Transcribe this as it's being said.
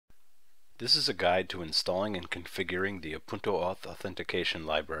This is a guide to installing and configuring the Appunto-Auth authentication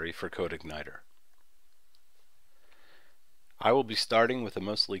library for CodeIgniter. I will be starting with a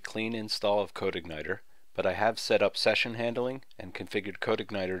mostly clean install of CodeIgniter, but I have set up session handling and configured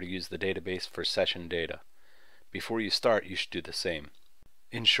CodeIgniter to use the database for session data. Before you start, you should do the same.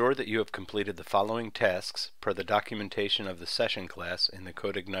 Ensure that you have completed the following tasks per the documentation of the session class in the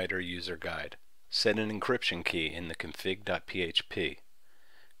CodeIgniter user guide. Set an encryption key in the config.php.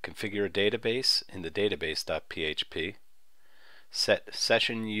 Configure a database in the database.php. Set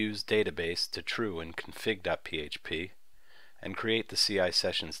session use database to true in config.php, and create the CI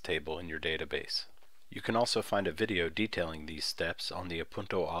sessions table in your database. You can also find a video detailing these steps on the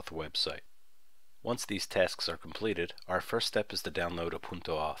Appunto-Auth website. Once these tasks are completed, our first step is to download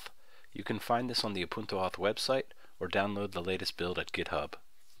Appunto-Auth. You can find this on the Appunto-Auth website or download the latest build at GitHub.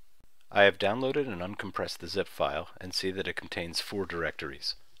 I have downloaded and uncompressed the zip file and see that it contains 4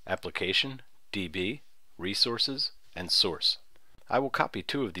 directories: Application, DB, Resources, and Source. I will copy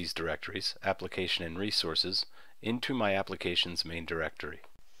 2 of these directories, Application and Resources, into my application's main directory.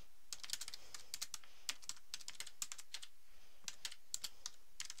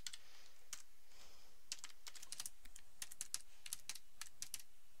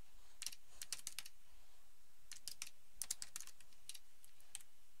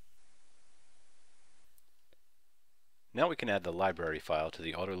 Now we can add the library file to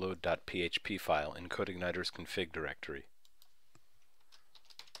the autoload.php file in CodeIgniter's config directory.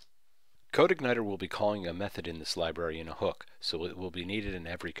 CodeIgniter will be calling a method in this library in a hook, so it will be needed in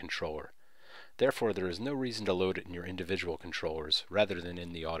every controller. Therefore, there is no reason to load it in your individual controllers rather than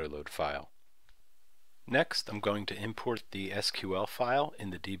in the autoload file. Next, I'm going to import the SQL file in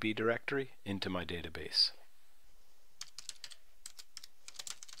the DB directory into my database.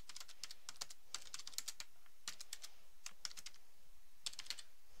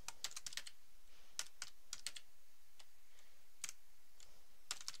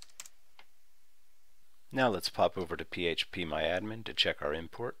 Now let's pop over to phpMyAdmin to check our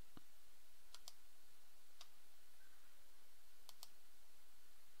import.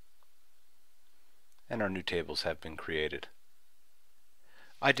 And our new tables have been created.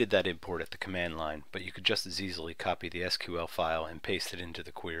 I did that import at the command line, but you could just as easily copy the SQL file and paste it into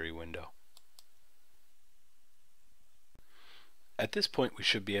the query window. At this point, we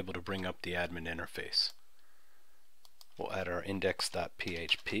should be able to bring up the admin interface. We'll add our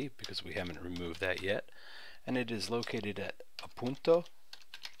index.php because we haven't removed that yet, and it is located at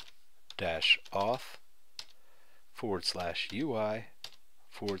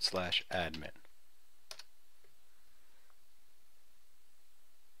Appunto-Auth/UI/admin.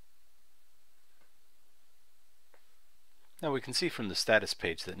 Now we can see from the status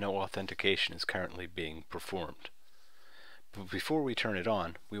page that no authentication is currently being performed. But before we turn it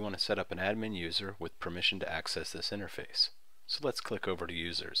on, we want to set up an admin user with permission to access this interface. So let's click over to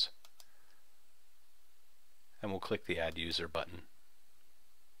Users. And we'll click the Add User button.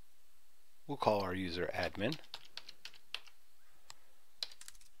 We'll call our user admin.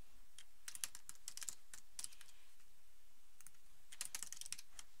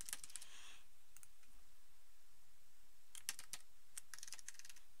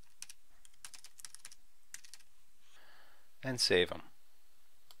 And save them.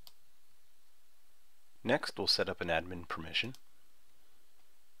 Next, we'll set up an admin permission.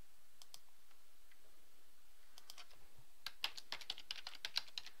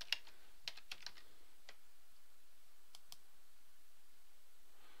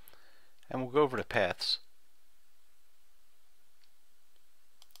 And we'll go over to paths.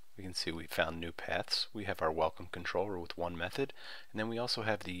 We can see we found new paths. We have our welcome controller with one method, and then we also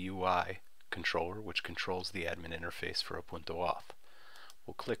have the UI controller, which controls the admin interface for Appunto-Auth.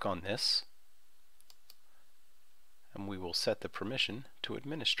 We'll click on this, and we will set the permission to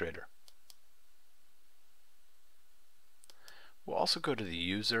administrator. We'll also go to the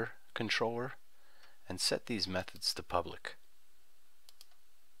user controller and set these methods to public.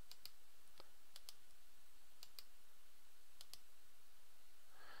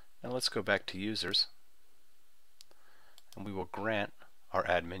 Now let's go back to users, and we will grant our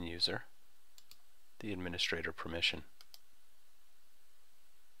admin user the administrator permission.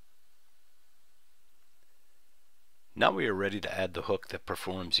 Now we are ready to add the hook that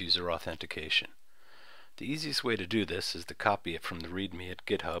performs user authentication. The easiest way to do this is to copy it from the README at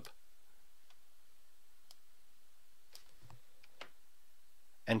GitHub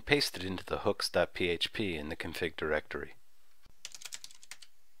and paste it into the hooks.php in the config directory.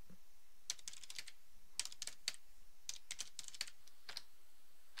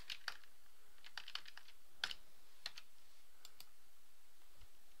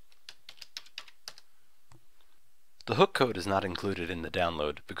 The hook code is not included in the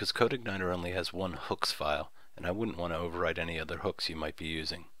download because CodeIgniter only has one hooks file, and I wouldn't want to overwrite any other hooks you might be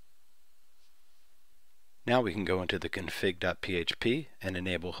using. Now we can go into the config.php and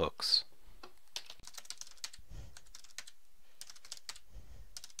enable hooks.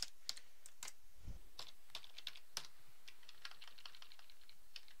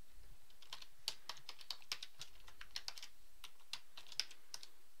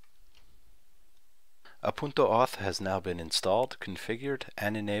 Appunto-Auth has now been installed, configured,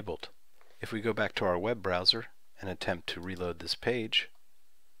 and enabled. If we go back to our web browser and attempt to reload this page,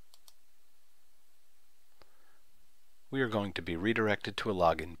 we are going to be redirected to a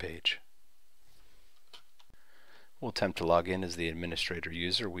login page. We'll attempt to log in as the administrator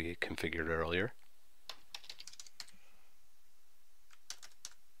user we configured earlier.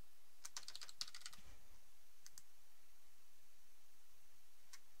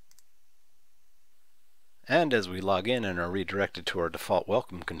 And as we log in and are redirected to our default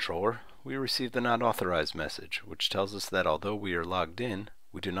welcome controller, we receive the not authorized message, which tells us that although we are logged in,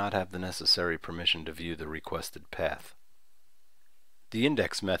 we do not have the necessary permission to view the requested path. The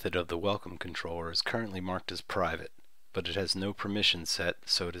index method of the welcome controller is currently marked as private, but it has no permission set,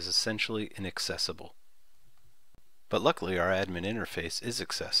 so it is essentially inaccessible. But luckily our admin interface is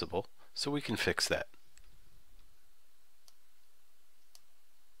accessible, so we can fix that.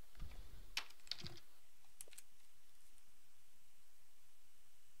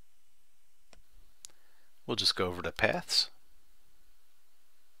 We'll just go over to Paths,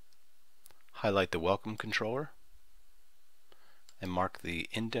 highlight the welcome controller, and mark the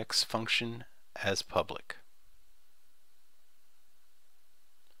index function as public.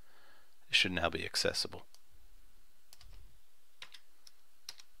 It should now be accessible.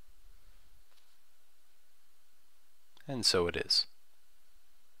 And so it is.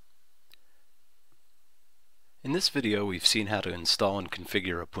 In this video we've seen how to install and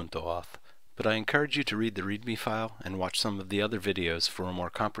configure Appunto-Auth, but I encourage you to read the README file and watch some of the other videos for a more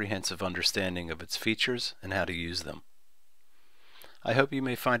comprehensive understanding of its features and how to use them. I hope you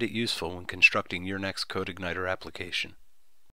may find it useful when constructing your next CodeIgniter application.